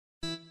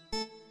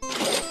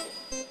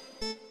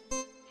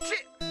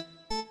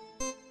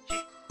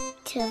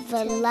to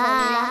the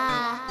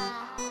lie.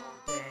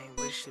 They ain't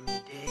wishing me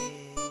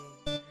dead.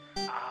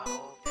 I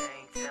hope they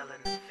ain't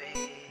telling the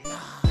feds.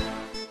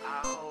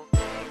 I hope they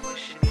ain't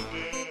wishing me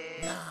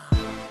dead.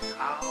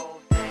 I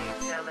hope they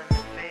ain't telling the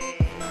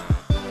feds.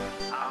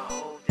 I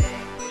hope they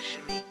ain't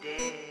wishing me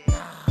dead.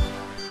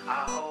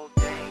 I hope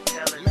they ain't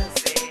telling the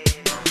feds.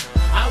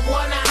 I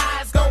wonder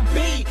how it's gon'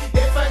 be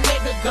if a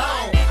nigga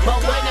gone.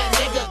 But when a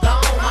nigga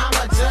gone,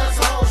 I'ma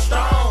just hold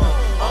strong.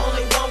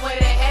 Only one way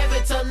to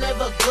heaven to live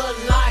a good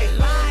life.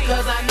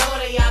 Cause I know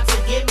they out to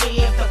get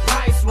me if the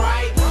price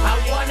right. I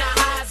wonder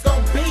how it's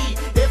gon' be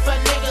if a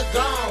nigga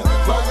gone.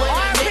 But when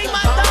a nigga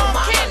gone,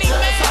 I'ma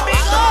just hold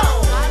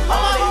strong.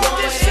 Only one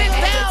way to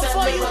heaven to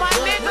live a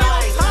good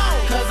life.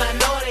 Cause I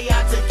know they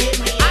out to get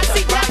me if the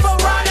price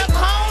right.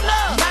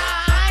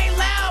 Nah, I ain't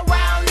loud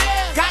round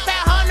there. Got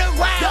that 100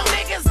 rounds. Them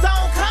niggas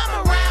don't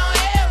come around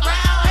here,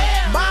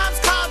 Mom's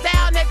called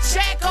down to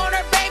check on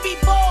her baby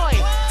boy.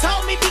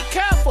 Told me be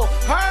careful.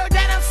 Heard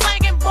that I'm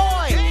slanging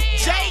boy.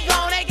 Jay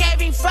gone, they gave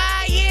him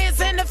 5 years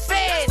in the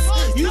feds.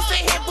 Used to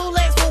hit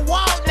bullets for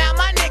walk, now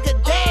my nigga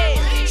dead.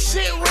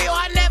 Shit real,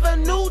 I never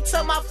knew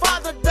till my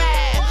father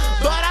died.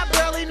 But I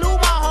barely knew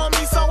my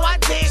homie, so I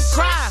didn't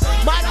cry.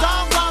 My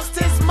dog lost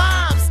his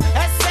moms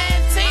at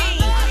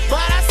 17.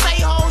 But I say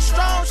hold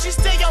strong, she's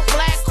still your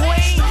black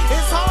queen.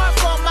 It's hard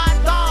for my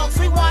dogs,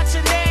 we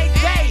watching every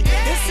day.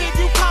 It's if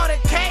you caught a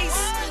case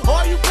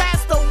or you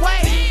passed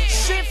away.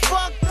 Shit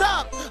fucked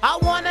up, I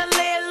wanna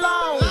live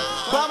long,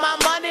 but my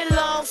money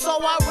long, so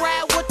I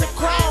ride with the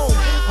chrome.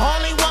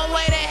 Only one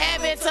way to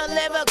heaven to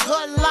live a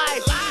good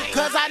life.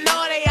 Cause I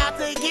know they out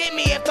to get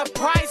me if the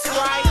price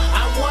right.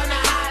 I wonder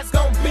how it's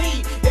gon'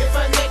 be if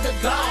a nigga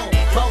gone.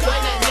 But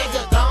when a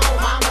nigga gone,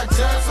 I'ma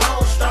just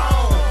hold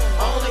strong.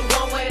 Only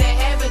one way to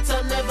heaven to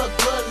live a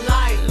good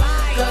life.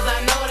 Cause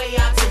I know they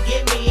out to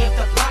get me if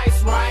the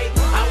price right.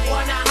 I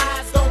wonder how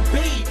it's gon'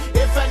 be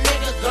if a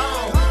nigga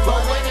gone.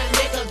 But when a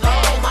nigga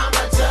gone,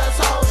 I'ma just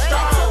hold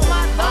strong.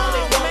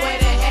 Only one way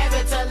to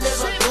heaven to live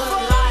a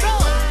good life.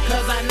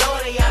 Cause I know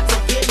they out to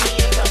get me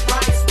if the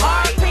price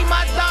right. RP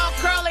my dog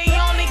Curly, he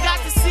only got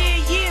to see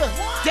a year.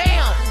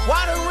 Damn,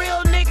 why the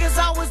real niggas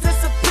always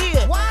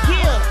disappear?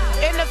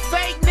 Yeah, and the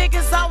fake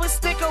niggas always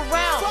stick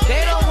around.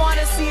 They don't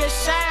wanna see us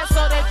shine,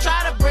 so they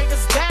try to bring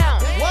us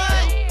down.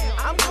 What?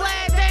 I'm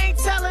glad they ain't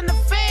telling the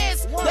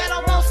feds that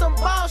I'm on some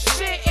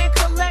bullshit and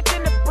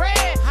collecting the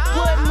bread.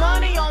 Put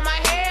money on my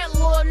head,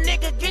 little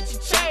nigga, get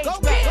your change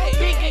back.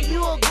 Thinking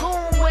you a goon